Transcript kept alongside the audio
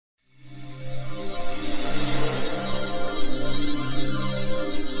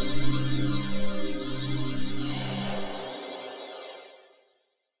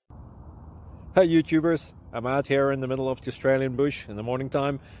YouTubers. I'm out here in the middle of the Australian bush in the morning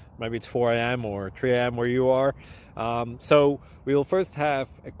time. Maybe it's 4 a.m. or 3 a.m. where you are. So we will first have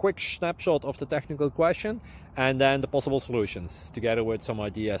a quick snapshot of the technical question and then the possible solutions, together with some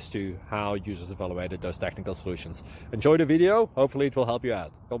ideas to how users evaluated those technical solutions. Enjoy the video. Hopefully it will help you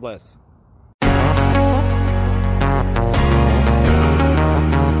out. God bless.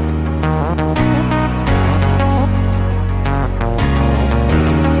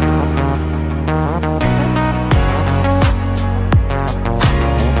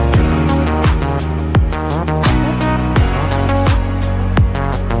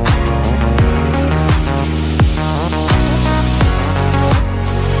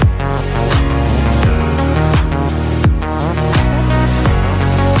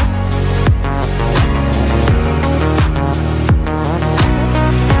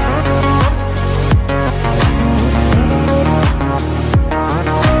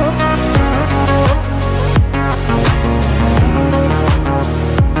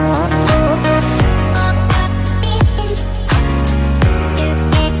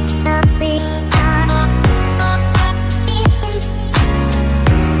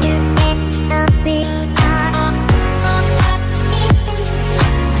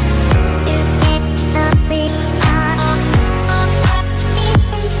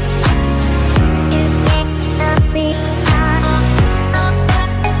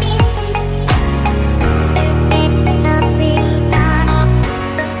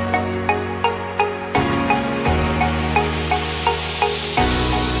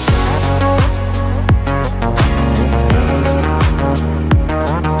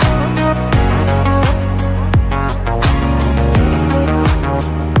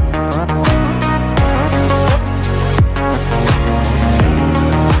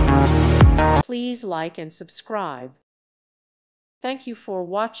 Please like and subscribe. Thank you for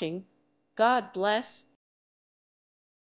watching. God bless.